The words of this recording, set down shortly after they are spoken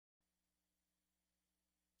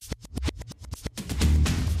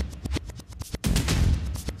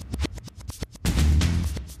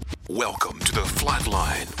Welcome to The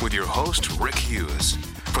Flatline with your host, Rick Hughes.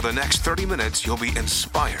 For the next 30 minutes, you'll be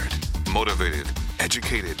inspired, motivated,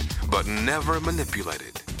 educated, but never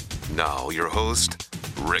manipulated. Now, your host,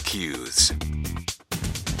 Rick Hughes.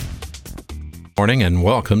 Morning and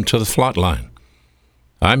welcome to The Flatline.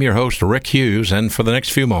 I'm your host, Rick Hughes, and for the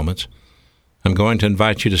next few moments, I'm going to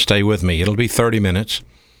invite you to stay with me. It'll be 30 minutes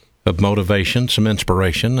of motivation, some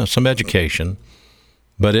inspiration, some education,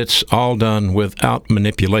 but it's all done without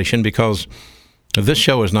manipulation because this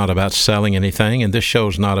show is not about selling anything, and this show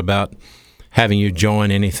is not about having you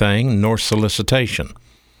join anything, nor solicitation.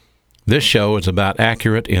 This show is about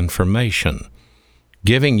accurate information,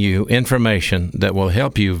 giving you information that will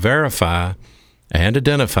help you verify and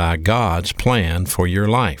identify God's plan for your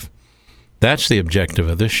life. That's the objective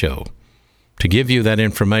of this show, to give you that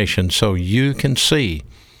information so you can see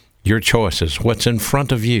your choices, what's in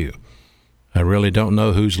front of you. I really don't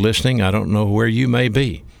know who's listening. I don't know where you may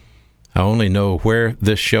be. I only know where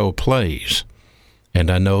this show plays,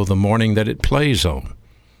 and I know the morning that it plays on.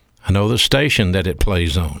 I know the station that it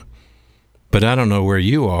plays on, but I don't know where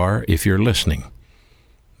you are if you're listening.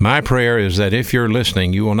 My prayer is that if you're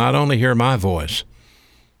listening, you will not only hear my voice,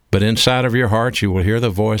 but inside of your heart you will hear the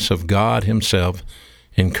voice of God Himself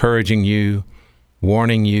encouraging you,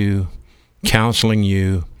 warning you, counseling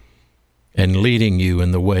you, and leading you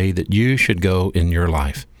in the way that you should go in your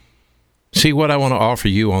life. See, what I want to offer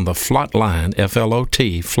you on the Flatline,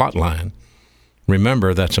 F-L-O-T, Flatline,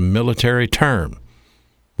 remember that's a military term.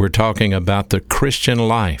 We're talking about the Christian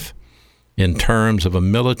life in terms of a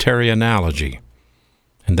military analogy.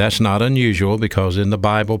 And that's not unusual because in the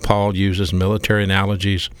Bible, Paul uses military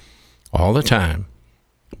analogies all the time.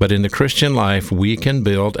 But in the Christian life, we can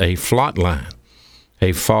build a flatline,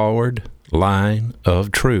 a forward line of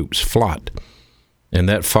troops, FLOT. And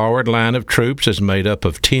that forward line of troops is made up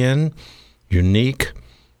of 10 unique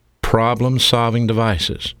problem-solving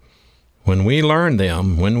devices. When we learn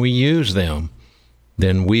them, when we use them,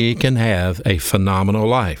 then we can have a phenomenal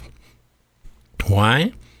life.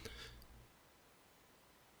 Why?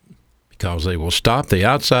 Because they will stop the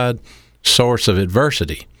outside source of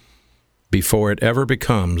adversity before it ever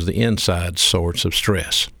becomes the inside source of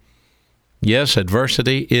stress. Yes,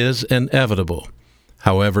 adversity is inevitable.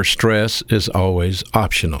 However, stress is always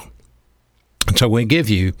optional. And so we give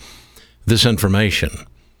you this information.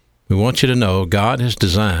 We want you to know God has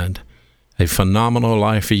designed a phenomenal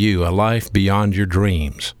life for you, a life beyond your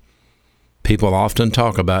dreams. People often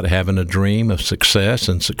talk about having a dream of success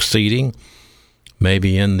and succeeding,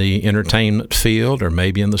 maybe in the entertainment field or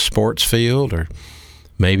maybe in the sports field or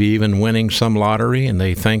maybe even winning some lottery, and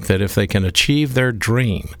they think that if they can achieve their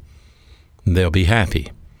dream, they'll be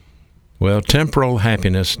happy. Well, temporal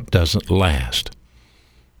happiness doesn't last.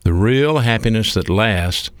 The real happiness that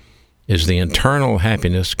lasts is the internal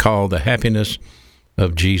happiness called the happiness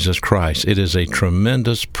of Jesus Christ. It is a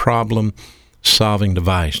tremendous problem-solving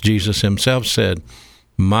device. Jesus Himself said,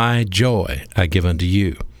 "My joy I give unto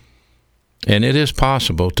you." And it is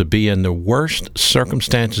possible to be in the worst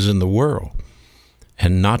circumstances in the world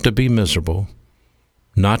and not to be miserable,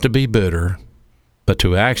 not to be bitter, but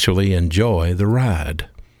to actually enjoy the ride.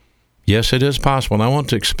 Yes, it is possible, and I want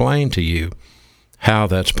to explain to you how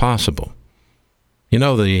that's possible. You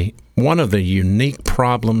know, one of the unique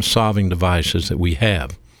problem-solving devices that we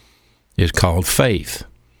have is called faith.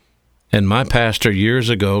 And my pastor years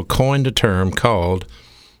ago coined a term called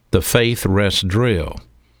the faith rest drill.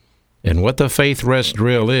 And what the faith rest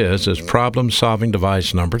drill is problem-solving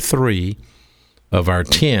device number 3 of our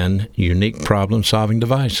 10 unique problem-solving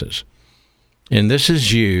devices. And this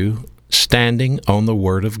is you standing on the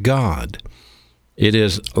Word of God. It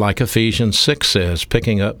is, like Ephesians 6 says,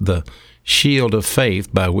 picking up the shield of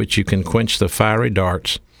faith by which you can quench the fiery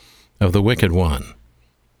darts of the wicked one.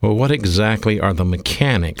 Well, what exactly are the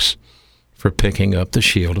mechanics for picking up the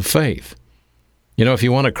shield of faith? You know, if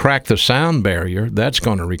you want to crack the sound barrier, that's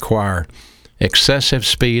going to require excessive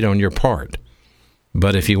speed on your part.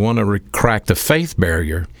 But if you want to crack the faith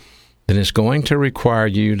barrier, then it's going to require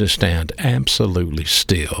you to stand absolutely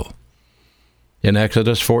still. In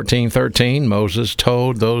Exodus 14:13, Moses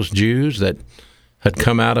told those Jews that had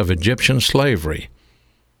come out of Egyptian slavery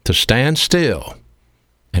to stand still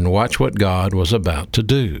and watch what God was about to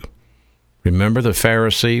do. Remember, the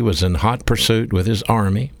Pharisee was in hot pursuit with his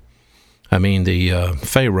army. The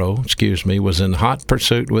Pharaoh, was in hot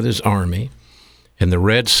pursuit with his army, and the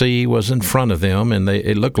Red Sea was in front of them, and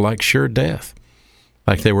it looked like sure death,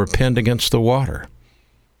 like they were pinned against the water.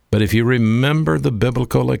 But if you remember the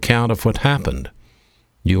biblical account of what happened,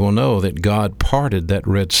 you will know that God parted that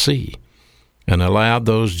Red Sea and allowed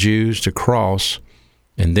those Jews to cross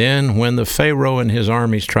And then when the Pharaoh and his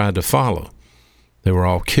armies tried to follow, they were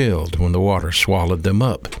all killed when the water swallowed them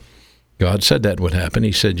up. God said that would happen.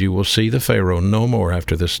 He said, you will see the Pharaoh no more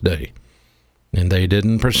after this day. And they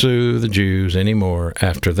didn't pursue the Jews anymore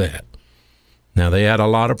after that. Now, they had a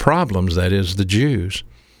lot of problems, that is, the Jews,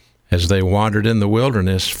 as they wandered in the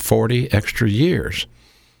wilderness 40 extra years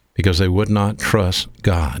because they would not trust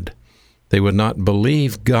God. They would not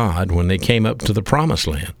believe God when they came up to the Promised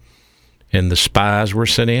Land. And the spies were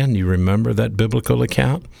sent in. You remember that biblical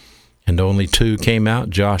account? And only 2 came out,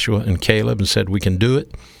 Joshua and Caleb, and said, we can do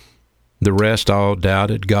it. The rest all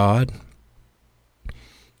doubted God.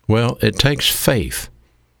 Well, it takes faith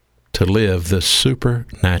to live this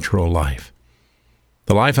supernatural life.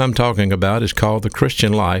 The life I'm talking about is called the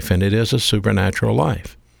Christian life, and it is a supernatural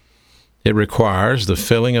life. It requires the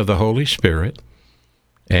filling of the Holy Spirit,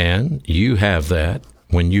 and you have that.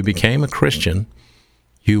 When you became a Christian,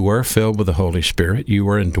 you were filled with the Holy Spirit. You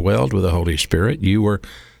were indwelled with the Holy Spirit. You were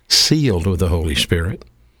sealed with the Holy Spirit.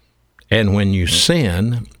 And when you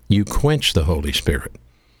sin, you quench the Holy Spirit.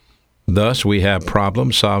 Thus, we have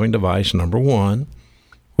problem-solving device number 1,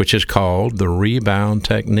 which is called the rebound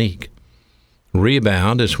technique.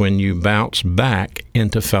 Rebound is when you bounce back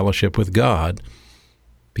into fellowship with God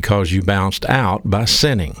because you bounced out by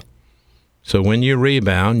sinning. So when you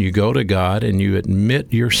rebound, you go to God and you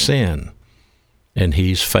admit your sin, and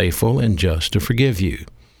He's faithful and just to forgive you.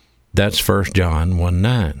 That's 1 John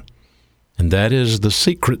 1:9. And that is the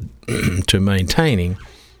secret to maintaining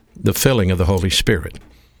the filling of the Holy Spirit.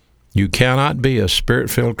 You cannot be a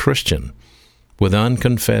Spirit-filled Christian with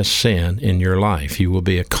unconfessed sin in your life. You will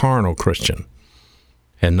be a carnal Christian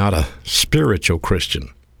and not a spiritual Christian.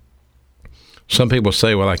 Some people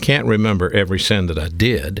say, well, I can't remember every sin that I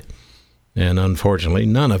did, and unfortunately,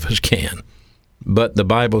 none of us can. But the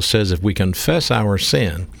Bible says if we confess our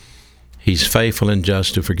sin, He's faithful and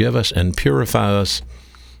just to forgive us and purify us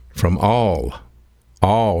from all,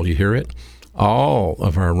 you hear it? All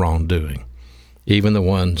of our wrongdoing, even the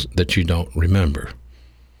ones that you don't remember.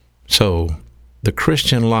 So the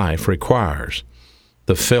Christian life requires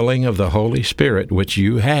the filling of the Holy Spirit, which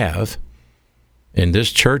you have in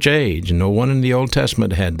this church age. No one in the Old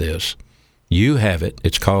Testament had this. You have it.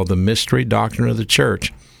 It's called the mystery doctrine of the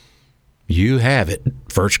church. You have it.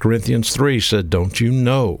 1 Corinthians 3 said, don't you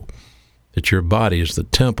know that your body is the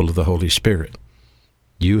temple of the Holy Spirit?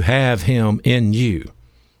 You have Him in you,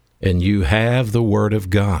 and you have the Word of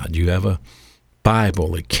God. You have a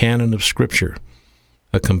Bible, a canon of Scripture,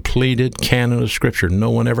 a completed canon of Scripture. No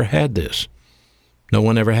one ever had this. No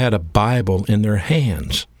one ever had a Bible in their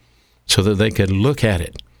hands so that they could look at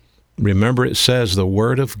it. Remember, it says the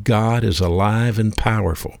Word of God is alive and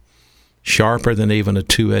powerful, sharper than even a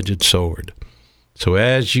two-edged sword. So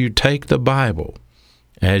as you take the Bible,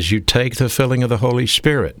 as you take the filling of the Holy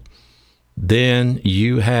Spirit, then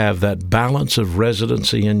you have that balance of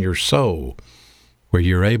residency in your soul where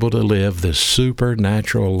you're able to live this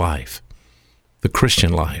supernatural life, the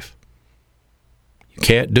Christian life. You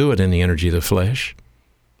can't do it in the energy of the flesh.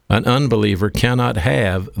 An unbeliever cannot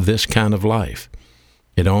have this kind of life.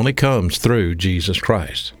 It only comes through Jesus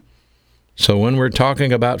Christ. So when we're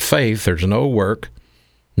talking about faith, there's no work,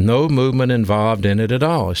 no movement involved in it at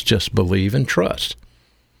all. It's just believe and trust.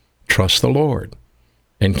 Trust the Lord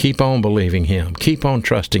and keep on believing Him. Keep on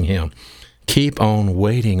trusting Him. Keep on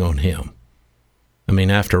waiting on Him. I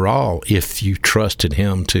mean, after all, if you trusted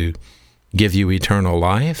Him to give you eternal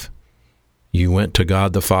life, you went to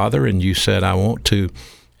God the Father and you said, I want to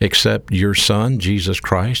accept your Son, Jesus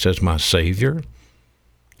Christ, as my Savior.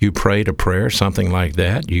 You prayed a prayer, something like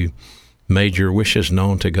that. You made your wishes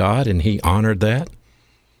known to God, and He honored that.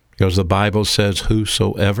 Because the Bible says,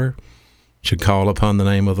 whosoever should call upon the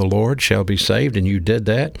name of the Lord shall be saved, and you did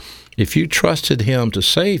that. If you trusted Him to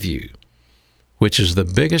save you, which is the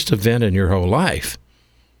biggest event in your whole life,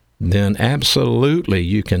 then absolutely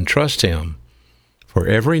you can trust Him for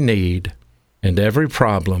every need and every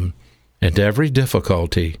problem and every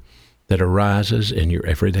difficulty that arises in your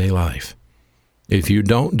everyday life. If you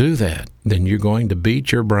don't do that, then you're going to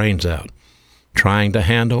beat your brains out trying to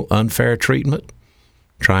handle unfair treatment,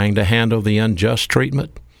 trying to handle the unjust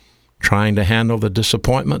treatment, trying to handle the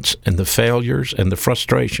disappointments and the failures and the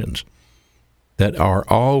frustrations that are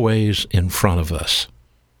always in front of us.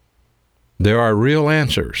 There are real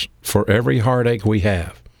answers for every heartache we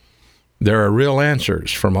have. There are real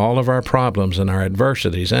answers from all of our problems and our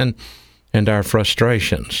adversities and our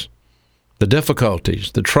frustrations, the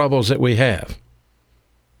difficulties, the troubles that we have.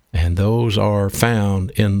 And those are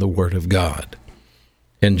found in the Word of God.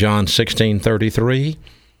 In John 16:33,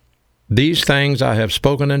 these things I have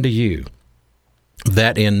spoken unto you,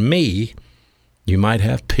 that in me you might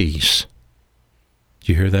have peace.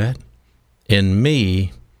 Do you hear that? In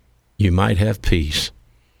me, you might have peace.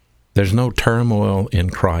 There's no turmoil in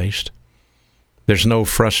Christ. There's no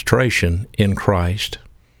frustration in Christ.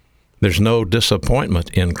 There's no disappointment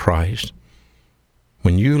in Christ.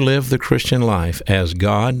 When you live the Christian life as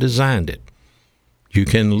God designed it, you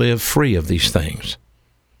can live free of these things.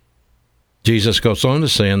 Jesus goes on to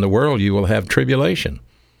say, in the world you will have tribulation,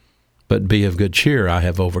 but be of good cheer, I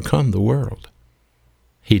have overcome the world.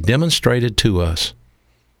 He demonstrated to us,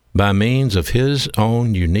 by means of his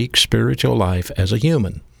own unique spiritual life as a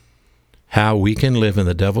human, how we can live in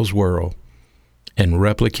the devil's world and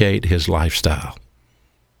replicate his lifestyle.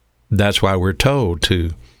 That's why we're told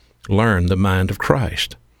to learn the mind of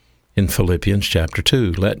Christ in Philippians chapter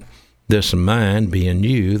 2. Let this mind be in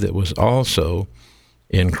you that was also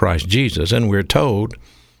in Christ Jesus. And we're told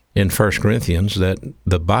in 1 Corinthians that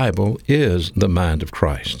the Bible is the mind of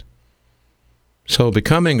Christ. So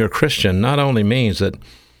becoming a Christian not only means that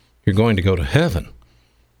you're going to go to heaven,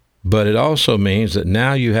 but it also means that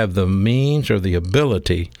now you have the means or the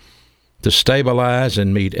ability to stabilize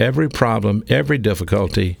and meet every problem, every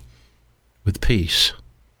difficulty with peace,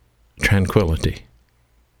 tranquility.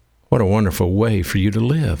 What a wonderful way for you to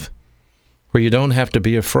live, where you don't have to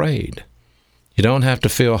be afraid. You don't have to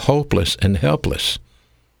feel hopeless and helpless.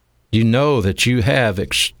 You know that you have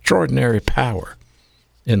extraordinary power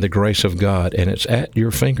in the grace of God, and it's at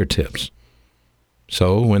your fingertips.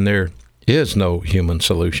 So when there is no human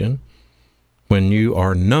solution, when you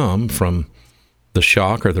are numb from the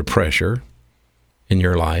shock or the pressure in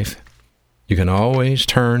your life, you can always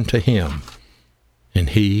turn to him, and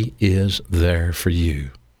he is there for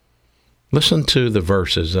you. Listen to the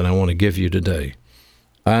verses that I want to give you today.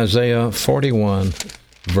 Isaiah 41,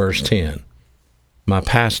 verse 10. My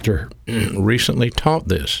pastor recently taught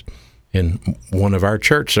this in one of our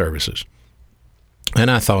church services, and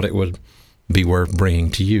I thought it would be worth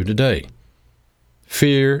bringing to you today.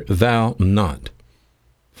 Fear thou not,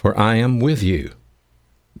 for I am with you.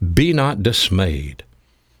 Be not dismayed,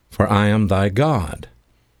 for I am thy God.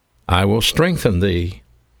 I will strengthen thee.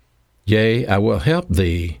 Yea, I will help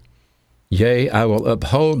thee. Yea, I will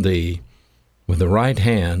uphold thee with the right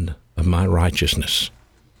hand of my righteousness.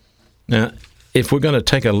 Now, if we're going to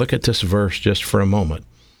take a look at this verse just for a moment,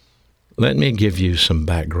 let me give you some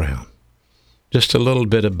background, just a little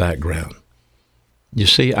bit of background. You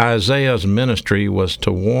see, Isaiah's ministry was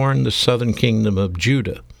to warn the southern kingdom of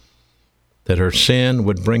Judah that her sin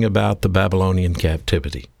would bring about the Babylonian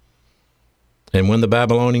captivity. And when the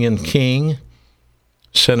Babylonian king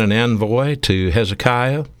sent an envoy to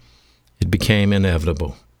Hezekiah, it became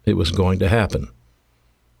inevitable. It was going to happen.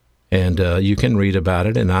 And you can read about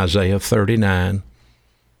it in Isaiah 39,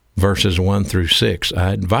 verses 1 through 6.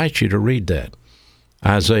 I invite you to read that.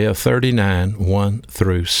 Isaiah 39, 1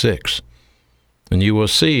 through 6. And you will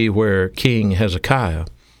see where King Hezekiah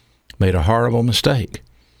made a horrible mistake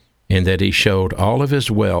in that he showed all of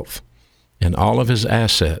his wealth and all of his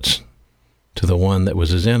assets to the one that was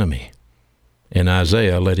his enemy. And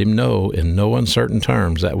Isaiah let him know in no uncertain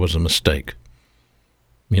terms that was a mistake.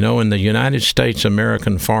 You know, in the United States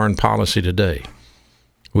American foreign policy today,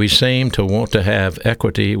 we seem to want to have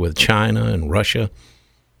equity with China and Russia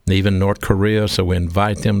and even North Korea, so we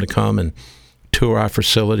invite them to come and tour our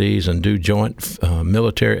facilities and do joint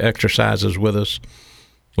military exercises with us,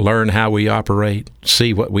 learn how we operate,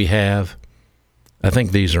 see what we have. I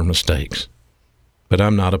think these are mistakes. But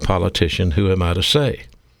I'm not a politician. Who am I to say?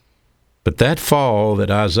 But that fall that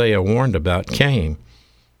Isaiah warned about came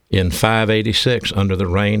in 586 under the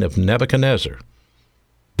reign of Nebuchadnezzar.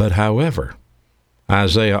 But however,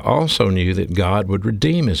 Isaiah also knew that God would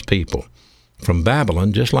redeem his people from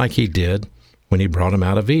Babylon just like he did when he brought them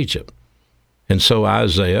out of Egypt. And so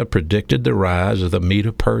Isaiah predicted the rise of the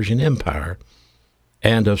Medo-Persian Empire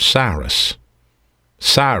and of Cyrus.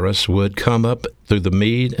 Cyrus would come up through the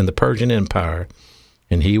Mede and the Persian Empire,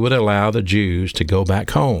 and he would allow the Jews to go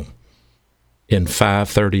back home in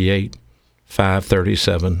 538,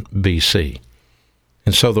 537 BC.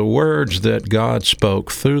 And so the words that God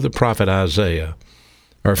spoke through the prophet Isaiah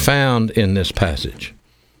are found in this passage.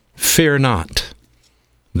 Fear not.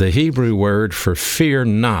 The Hebrew word for fear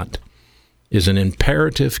not is an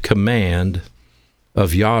imperative command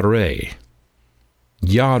of Yad-Reh.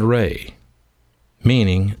 Yad-Reh,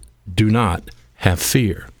 meaning do not have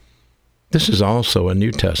fear. This is also a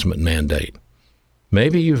New Testament mandate.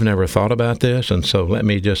 Maybe you've never thought about this, and so let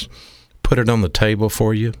me just put it on the table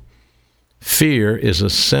for you. Fear is a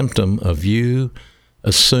symptom of you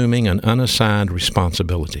assuming an unassigned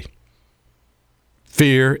responsibility.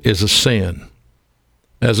 Fear is a sin.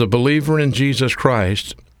 As a believer in Jesus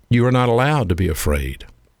Christ, You are not allowed to be afraid.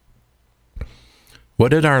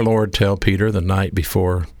 What did our Lord tell Peter the night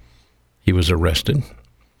before he was arrested?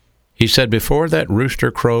 He said, before that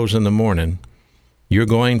rooster crows in the morning, you're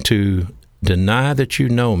going to deny that you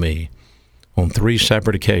know me on 3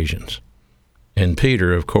 separate occasions. And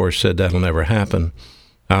Peter, of course, said, that'll never happen.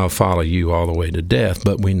 I'll follow you all the way to death.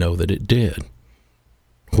 But we know that it did.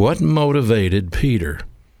 What motivated Peter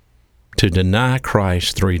to deny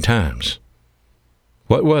Christ 3 times?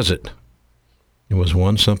 What was it? It was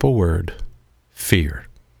one simple word: fear.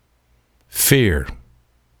 Fear.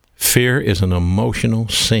 Fear is an emotional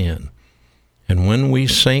sin. And when we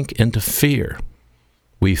sink into fear,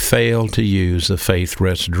 we fail to use the faith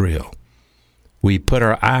rest drill. We put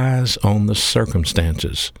our eyes on the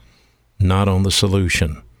circumstances, not on the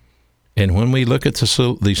solution. And when we look at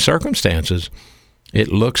the circumstances, it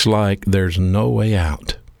looks like there's no way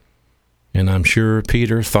out. And I'm sure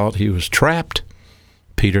Peter thought he was trapped.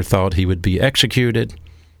 Peter thought he would be executed.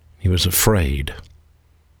 He was afraid.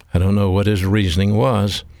 I don't know what his reasoning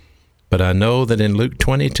was, but I know that in Luke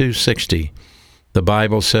 22:60, the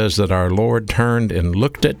Bible says that our Lord turned and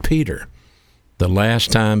looked at Peter the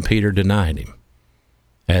last time Peter denied him.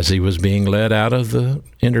 As he was being led out of the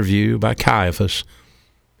interview by Caiaphas,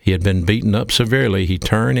 he had been beaten up severely. He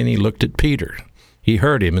turned and he looked at Peter. He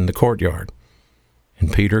heard him in the courtyard.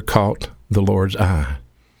 And Peter caught the Lord's eye.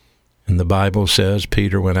 And the Bible says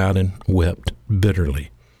Peter went out and wept bitterly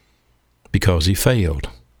because he failed.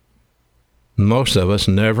 Most of us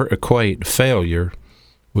never equate failure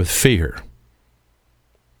with fear,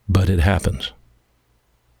 but it happens.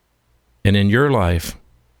 And in your life,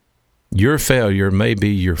 your failure may be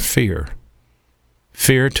your fear.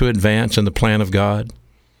 Fear to advance in the plan of God.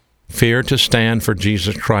 Fear to stand for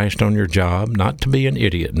Jesus Christ on your job, not to be an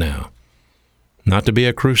idiot now, not to be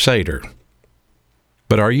a crusader.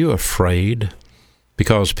 But are you afraid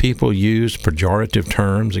because people use pejorative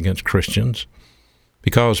terms against Christians?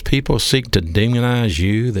 Because people seek to demonize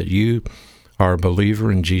you that you are a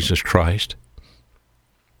believer in Jesus Christ?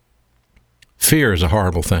 Fear is a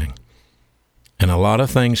horrible thing, and a lot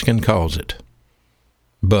of things can cause it.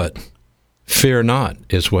 But fear not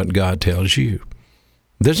is what God tells you.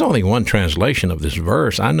 There's only one translation of this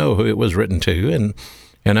verse. I know who it was written to,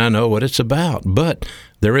 and I know what it's about. But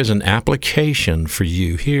there is an application for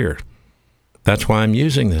you here. That's why I'm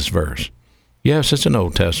using this verse. Yes, it's an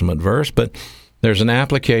Old Testament verse, but there's an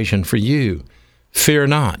application for you. Fear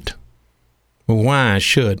not. Well, why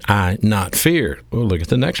should I not fear? Well, look at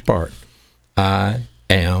the next part. I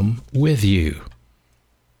am with you.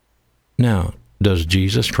 Now, does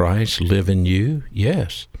Jesus Christ live in you?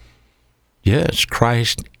 Yes. Yes,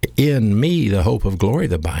 Christ in me, the hope of glory,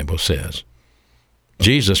 the Bible says.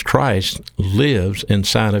 Jesus Christ lives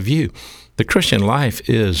inside of you. The Christian life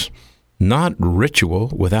is not ritual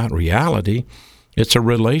without reality. It's a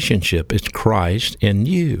relationship. It's Christ in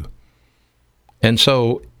you. And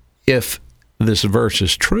so if this verse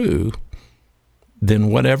is true, then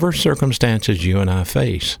whatever circumstances you and I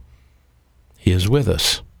face, He is with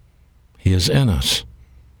us. He is in us.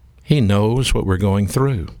 He knows what we're going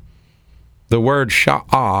through. The word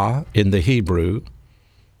sha'ah in the Hebrew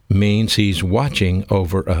means He's watching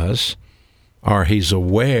over us, or He's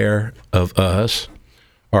aware of us,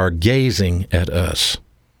 or gazing at us.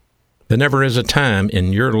 There never is a time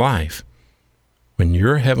in your life when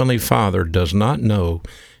your Heavenly Father does not know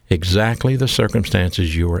exactly the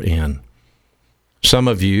circumstances you are in. Some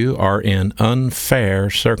of you are in unfair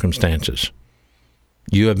circumstances.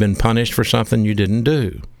 You have been punished for something you didn't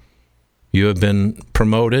do. You have been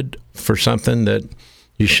promoted for something that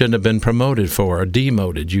you shouldn't have been promoted for, or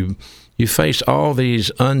demoted. You face all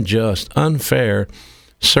these unjust, unfair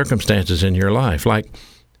circumstances in your life, like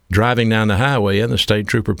driving down the highway and the state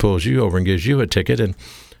trooper pulls you over and gives you a ticket, and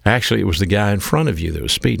actually it was the guy in front of you that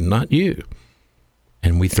was speeding, not you.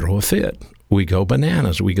 And we throw a fit. We go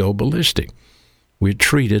bananas. We go ballistic. We're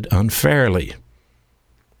treated unfairly.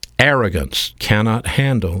 Arrogance cannot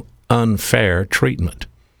handle unfair treatment,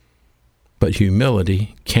 but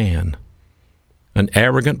humility can. An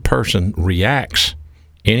arrogant person reacts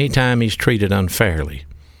anytime he's treated unfairly.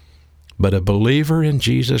 But a believer in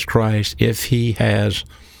Jesus Christ, if he has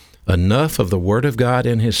enough of the Word of God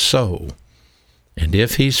in his soul, and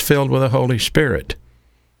if he's filled with the Holy Spirit,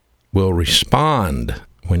 will respond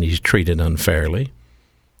when he's treated unfairly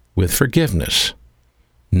with forgiveness,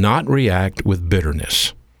 not react with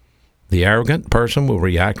bitterness. The arrogant person will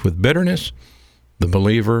react with bitterness. The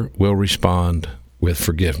believer will respond with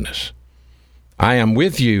forgiveness. I am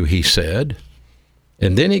with you, he said.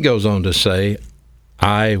 And then he goes on to say,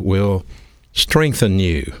 I will strengthen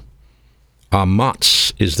you.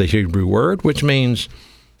 Amatz is the Hebrew word, which means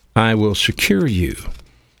I will secure you.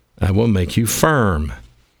 I will make you firm.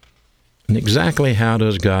 And exactly how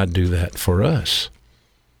does God do that for us?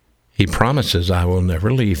 He promises, I will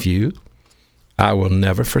never leave you. I will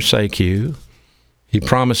never forsake you. He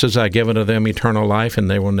promises, I give unto them eternal life, and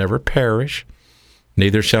they will never perish.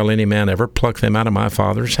 Neither shall any man ever pluck them out of my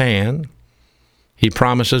Father's hand. He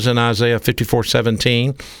promises in Isaiah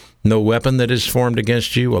 54:17, no weapon that is formed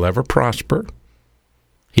against you will ever prosper.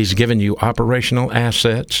 He's given you operational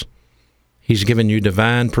assets. He's given you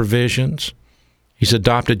divine provisions. He's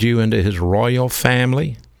adopted you into his royal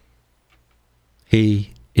family.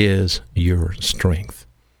 He is your strength.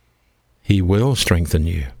 He will strengthen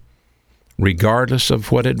you, regardless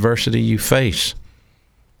of what adversity you face.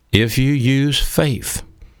 If you use faith,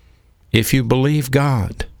 if you believe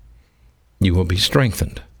God, you will be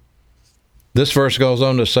strengthened. This verse goes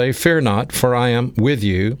on to say, fear not, for I am with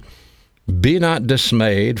you. Be not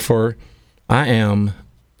dismayed, for I am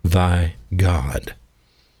thy God.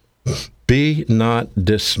 Be not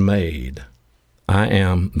dismayed. I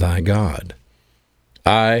am thy God.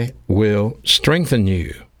 I will strengthen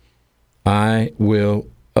you. I will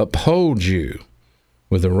uphold you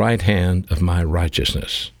with the right hand of my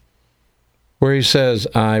righteousness. Where he says,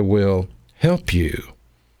 I will help you,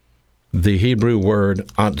 the Hebrew word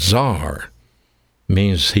atzar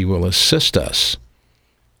means he will assist us,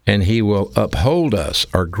 and he will uphold us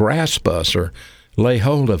or grasp us or lay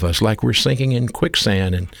hold of us like we're sinking in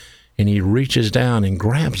quicksand, and he reaches down and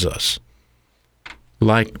grabs us.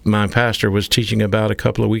 Like my pastor was teaching about a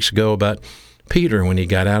couple of weeks ago about Peter when he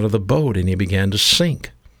got out of the boat and he began to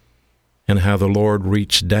sink, and how the Lord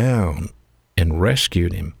reached down and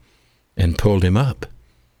rescued him and pulled him up.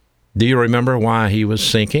 Do you remember why he was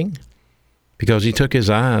sinking? Because he took his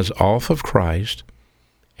eyes off of Christ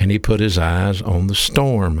and he put his eyes on the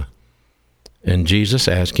storm. And Jesus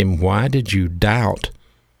asked him, why did you doubt,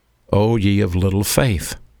 O ye of little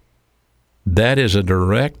faith? That is a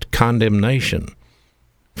direct condemnation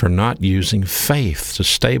for not using faith to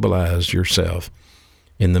stabilize yourself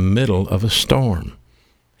in the middle of a storm.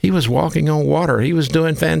 He was walking on water. He was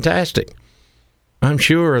doing fantastic. I'm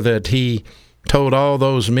sure that he told all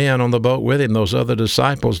those men on the boat with him, those other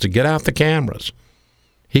disciples, to get out the cameras.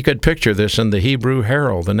 He could picture this in the Hebrew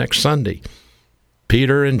Herald the next Sunday.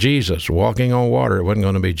 Peter and Jesus walking on water. It wasn't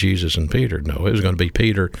going to be Jesus and Peter. No, it was going to be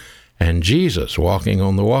Peter and Jesus walking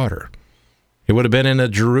on the water. It would have been in the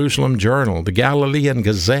Jerusalem Journal, the Galilean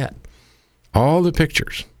Gazette, all the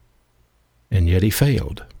pictures. And yet he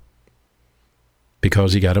failed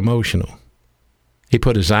because he got emotional. He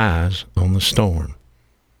put his eyes on the storm.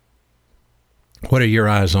 What are your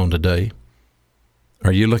eyes on today?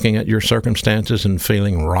 Are you looking at your circumstances and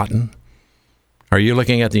feeling rotten? Are you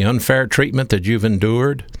looking at the unfair treatment that you've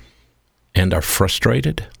endured and are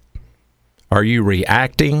frustrated? Are you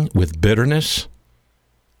reacting with bitterness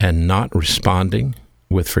and not responding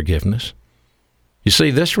with forgiveness? You see,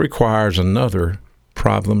 this requires another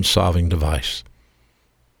problem-solving device.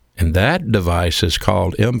 And that device is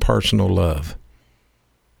called impersonal love.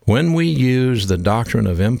 When we use the doctrine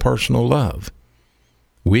of impersonal love,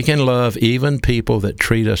 we can love even people that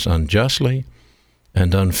treat us unjustly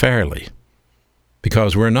and unfairly,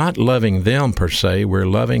 because we're not loving them per se, we're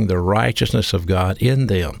loving the righteousness of God in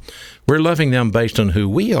them. We're loving them based on who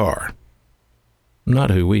we are,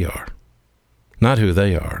 not who we are, not who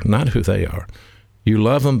they are, not who they are. You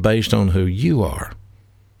love them based on who you are.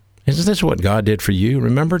 Isn't this what God did for you?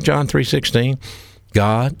 Remember John 3:16?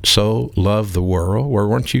 God so loved the world.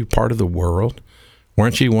 Weren't you part of the world?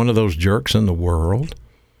 Weren't you one of those jerks in the world?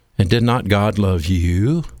 And did not God love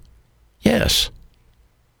you? Yes.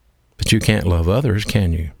 But you can't love others,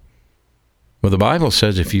 can you? Well, the Bible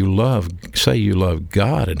says if you say you love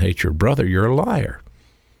God and hate your brother, you're a liar.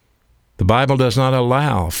 The Bible does not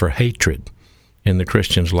allow for hatred in the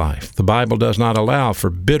Christian's life. The Bible does not allow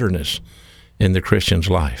for bitterness in the Christian's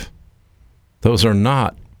life. Those are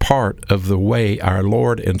not part of the way our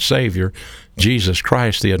Lord and Savior, Jesus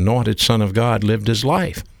Christ, the anointed Son of God, lived his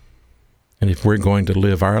life. And if we're going to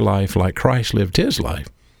live our life like Christ lived his life,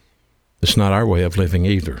 it's not our way of living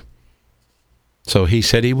either. So he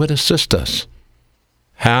said he would assist us.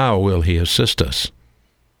 How will he assist us?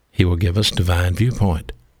 He will give us divine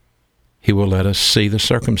viewpoint. He will let us see the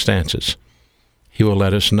circumstances. He will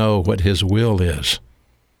let us know what his will is.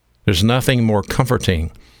 There's nothing more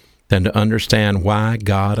comforting than to understand why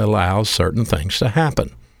God allows certain things to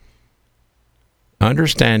happen.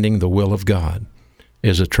 Understanding the will of God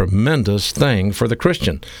is a tremendous thing for the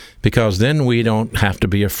Christian, because then we don't have to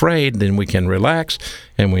be afraid, then we can relax,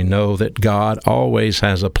 and we know that God always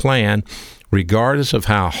has a plan, regardless of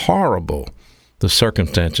how horrible the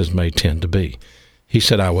circumstances may tend to be. He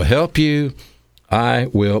said, I will help you. I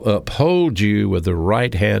will uphold you with the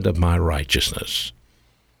right hand of my righteousness.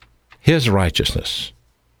 His righteousness.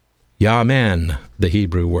 Yamin, the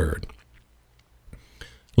Hebrew word.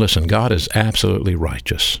 Listen, God is absolutely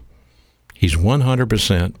righteous. He's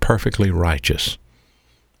 100% perfectly righteous.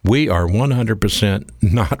 We are 100%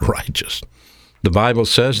 not righteous. The Bible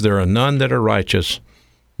says there are none that are righteous.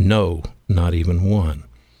 No, not even one.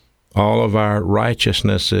 All of our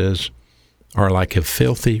righteousnesses are like a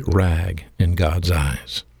filthy rag in God's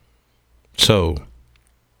eyes. So,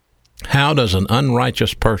 how does an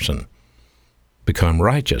unrighteous person become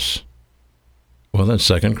righteous? Well, in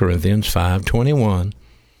 2 Corinthians 5:21,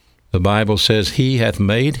 the Bible says, He hath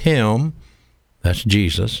made him, that's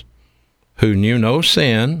Jesus, who knew no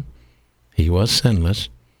sin, he was sinless,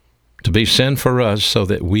 to be sin for us so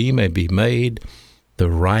that we may be made the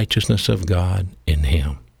righteousness of God in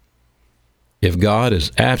him. If God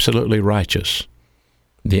is absolutely righteous,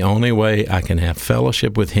 the only way I can have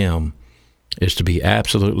fellowship with him is to be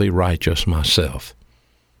absolutely righteous myself.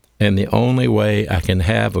 And the only way I can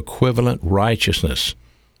have equivalent righteousness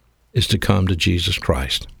is to come to Jesus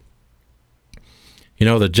Christ. You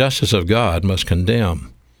know, the justice of God must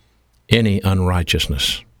condemn any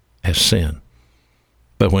unrighteousness as sin.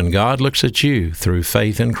 But when God looks at you through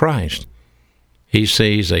faith in Christ, he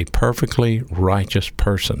sees a perfectly righteous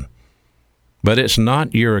person. But it's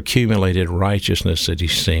not your accumulated righteousness that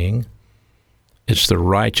he's seeing. It's the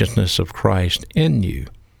righteousness of Christ in you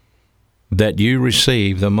that you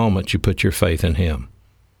receive the moment you put your faith in him.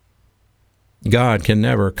 God can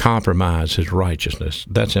never compromise his righteousness.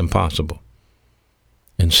 That's impossible.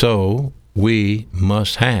 And so we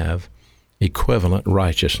must have equivalent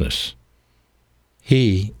righteousness.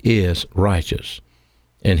 He is righteous,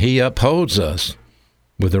 and he upholds us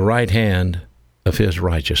with the right hand of his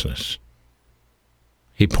righteousness.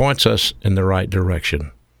 He points us in the right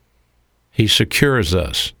direction. He secures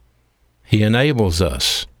us. He enables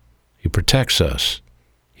us. He protects us.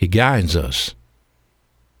 He guides us.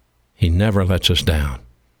 He never lets us down.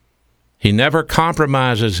 He never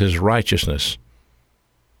compromises his righteousness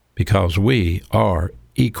because we are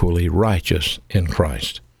equally righteous in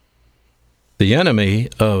Christ. The enemy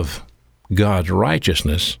of God's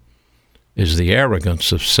righteousness is the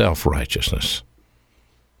arrogance of self-righteousness.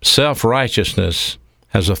 Self-righteousness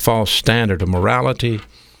has a false standard of morality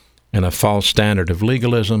and a false standard of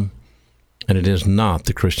legalism, and it is not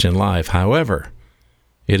the Christian life. However,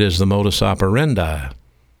 it is the modus operandi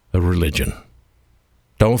of religion.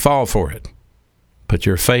 Don't fall for it. Put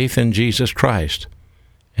your faith in Jesus Christ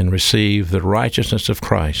and receive the righteousness of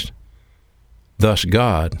Christ. Thus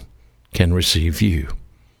God can receive you.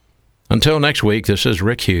 Until next week, this is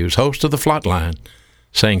Rick Hughes, host of The Flatline,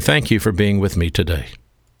 saying thank you for being with me today.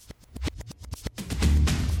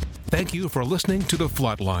 Thank you for listening to The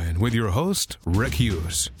Flatline with your host, Rick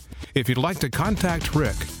Hughes. If you'd like to contact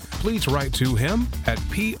Rick, please write to him at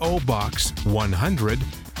P.O. Box 100,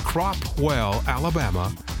 Cropwell,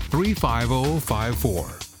 Alabama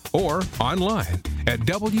 35054, or online at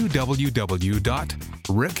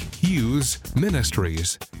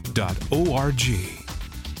www.rickhughesministries.org.